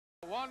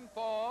One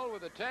fall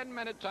with a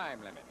 10-minute time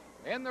limit.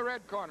 In the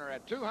red corner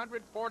at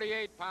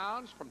 248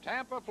 pounds from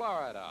Tampa,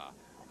 Florida,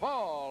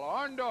 Paul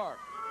Orndorff.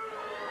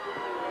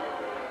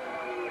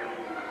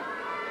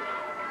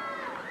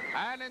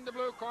 And in the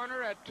blue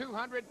corner at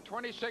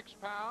 226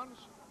 pounds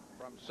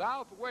from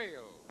South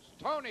Wales,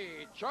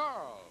 Tony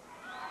Charles.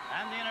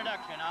 And the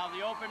introduction of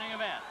the opening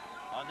event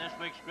on this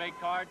week's great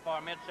card for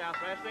Mid-South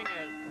Wrestling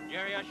is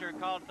Jerry Usher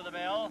called for the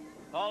bell.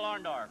 Paul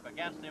Orndorff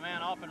against the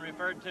man often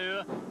referred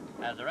to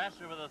as the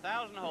wrestler with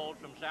 1,000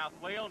 holds from South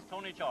Wales,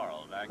 Tony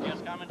Charles. Our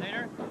guest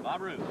commentator,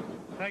 Bob Root.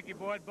 Thank you,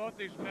 Boyd. Both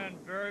these men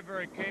very,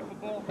 very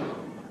capable.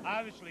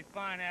 Obviously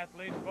fine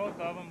athletes, both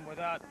of them,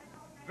 without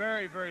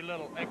very, very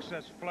little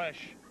excess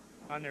flesh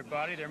on their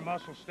body. Their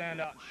muscles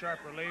stand out in sharp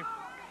relief.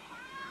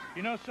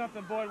 You know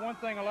something, Boyd? One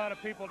thing a lot of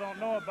people don't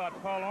know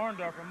about Paul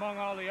Orndorff, among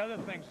all the other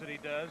things that he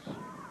does,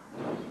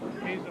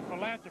 he's a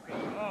philanthropist.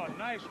 Oh,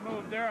 nice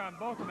move there on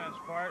both men's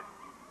part.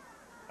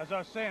 As I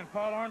was saying,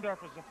 Paul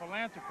Orndorff is a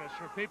philanthropist.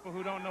 For people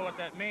who don't know what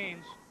that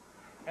means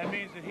that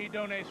he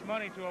donates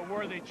money to a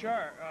worthy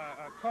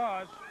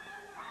cause,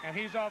 and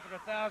he's offered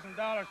 $1,000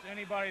 to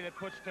anybody that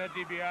puts Ted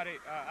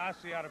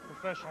DiBiase out of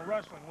professional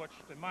wrestling, which,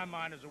 in my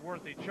mind, is a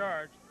worthy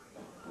charge.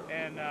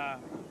 And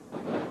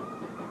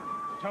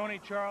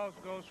Tony Charles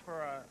goes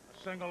for a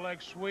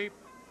single-leg sweep.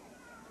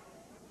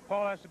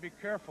 Paul has to be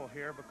careful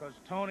here because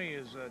Tony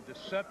is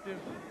deceptive,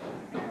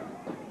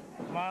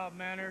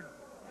 mild-mannered,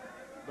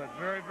 but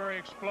very, very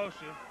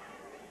explosive.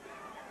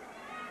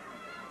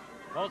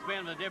 Both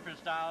men with different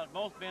styles.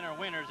 Both men are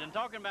winners. And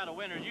talking about a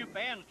winner, you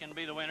fans can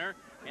be the winner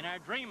in our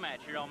dream match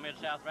here on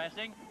Mid-South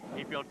Wrestling.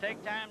 If you'll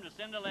take time to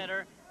send a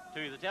letter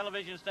to the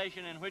television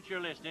station in which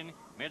you're listening,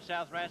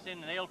 Mid-South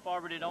Wrestling, and they'll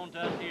forward it on to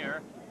us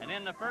here. And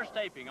then the first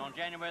taping on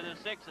January the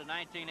 6th of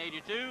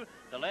 1982,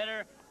 the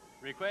letter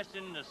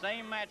requesting the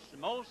same match the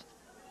most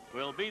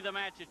will be the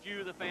match that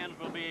you, the fans,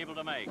 will be able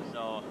to make.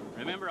 So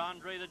remember,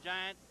 Andre the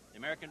Giant, the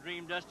American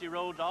Dream, Dusty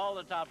Rhodes, all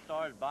the top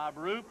stars, Bob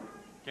Roop,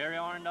 Terry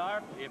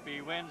Orndorff, if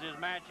he wins his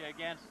match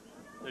against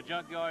the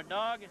Junkyard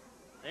Dog,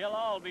 they'll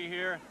all be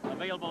here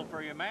available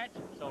for your match.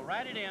 So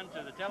write it in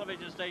to the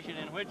television station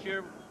in which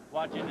you're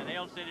watching, and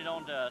they'll send it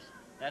on to us.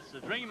 That's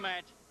the dream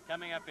match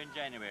coming up in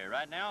January.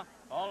 Right now,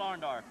 Paul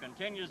Orndorff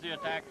continues the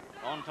attack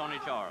on Tony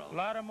Charles. A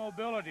lot of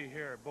mobility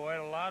here, Boyd.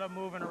 A lot of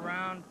moving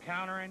around,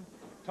 countering.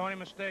 Tony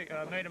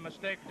made a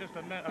mistake just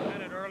a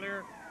minute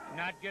earlier,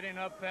 not getting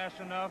up fast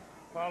enough.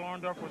 Paul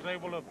Orndorff was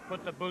able to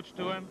put the boots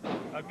to him.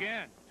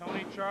 Again,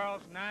 Tony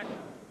Charles not.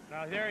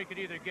 Now there he could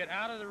either get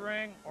out of the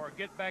ring or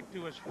get back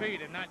to his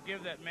feet and not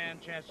give that man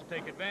a chance to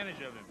take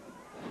advantage of him.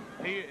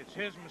 It's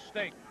his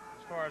mistake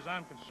as far as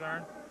I'm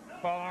concerned.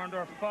 Paul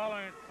Orndorff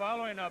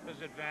following up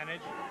his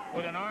advantage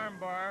with an arm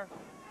bar.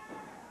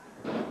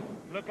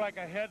 Looked like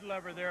a head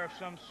lever there of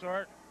some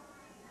sort.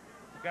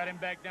 Got him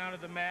back down to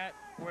the mat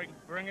where he can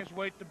bring his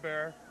weight to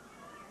bear.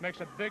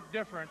 Makes a big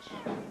difference.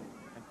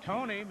 And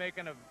Tony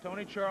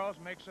Charles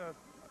makes a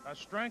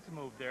strength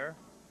move there.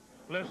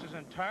 Lifts his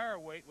entire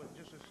weight with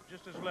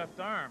just his left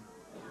arm.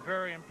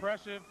 Very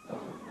impressive.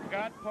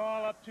 Got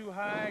Paul up too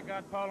high,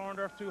 got Paul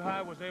Orndorff too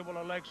high, was able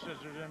to leg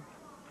scissors him.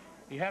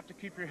 You have to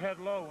keep your head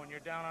low when you're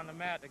down on the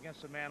mat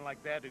against a man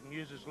like that who can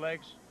use his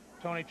legs.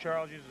 Tony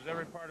Charles uses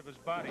every part of his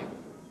body.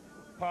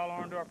 Paul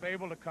Orndorff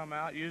able to come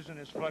out using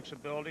his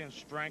flexibility and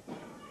strength.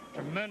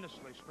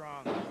 Tremendously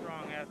strong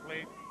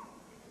athlete.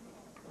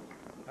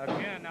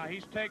 Again, now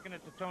he's taking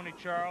it to Tony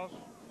Charles.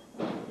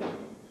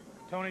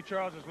 Tony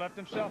Charles has left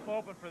himself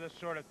open for this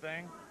sort of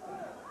thing.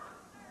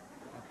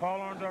 And Paul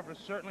Orndorff is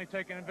certainly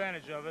taking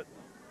advantage of it.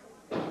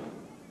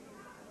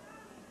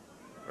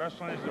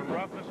 Wrestling is the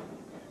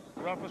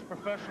roughest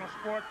professional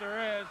sport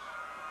there is.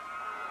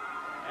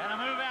 And a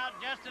move out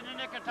just in the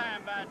nick of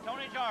time by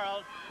Tony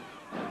Charles.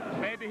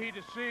 Maybe he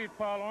deceived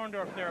Paul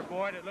Orndorff there,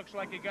 Boyd. It looks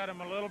like he got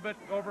him a little bit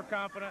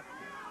overconfident.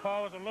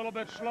 Paul was a little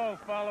bit slow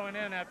following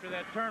in after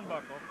that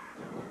turnbuckle.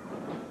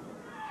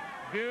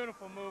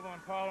 Beautiful move on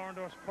Paul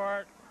Orndorff's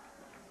part.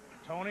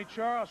 Tony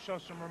Charles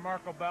shows some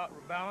remarkable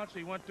balance.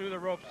 He went through the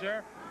ropes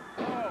there.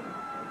 Oh,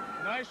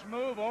 nice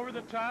move over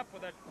the top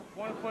with that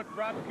one-foot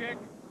drop kick.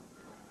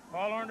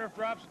 Paul Orndorff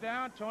drops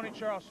down. Tony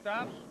Charles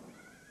stops.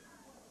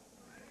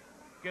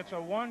 Gets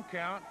a 1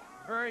 count.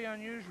 Very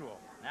unusual.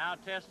 Now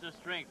test the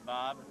strength,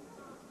 Bob.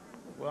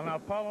 Well, now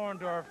Paul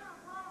Orndorff,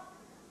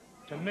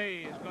 to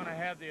me, is going to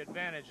have the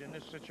advantage in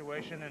this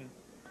situation, and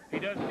he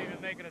doesn't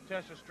even make it a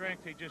test of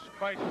strength. He just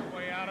fights his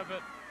way out of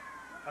it.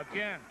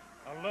 Again,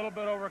 a little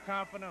bit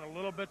overconfident, a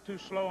little bit too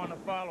slow on the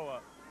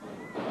follow-up.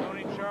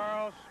 Tony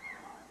Charles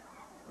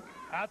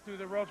out through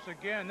the ropes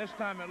again. This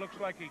time it looks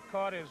like he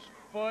caught his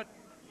foot.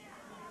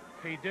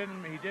 He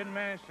didn't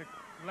manage to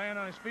land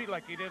on his feet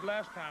like he did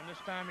last time. This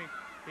time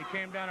he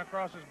came down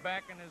across his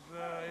back and his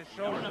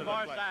shoulders. On the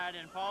far side,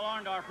 and Paul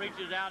Orndorff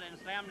reaches out and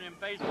slams him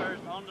face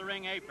first on the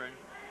ring apron.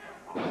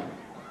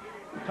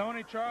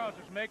 Tony Charles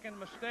is making a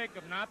mistake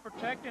of not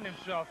protecting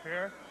himself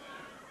here.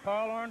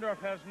 Paul Orndorff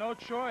has no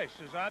choice.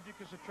 His object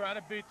is to try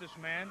to beat this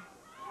man.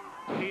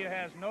 He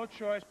has no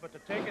choice but to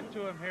take it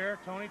to him here.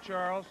 Tony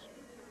Charles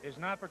is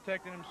not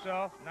protecting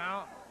himself.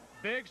 Now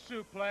Big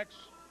suplex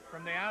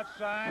from the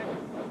outside.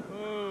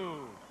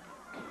 Ooh,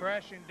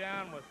 crashing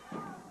down with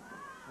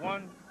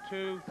 1,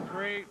 2,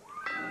 3.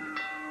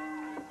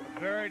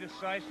 Very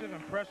decisive,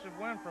 impressive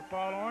win for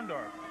Paul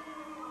Orndorff.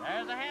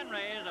 There's a hand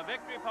raise, a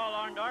victory, Paul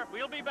Orndorff.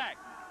 We'll be back.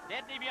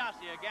 Ted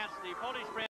DiBiase against the Polish Prince.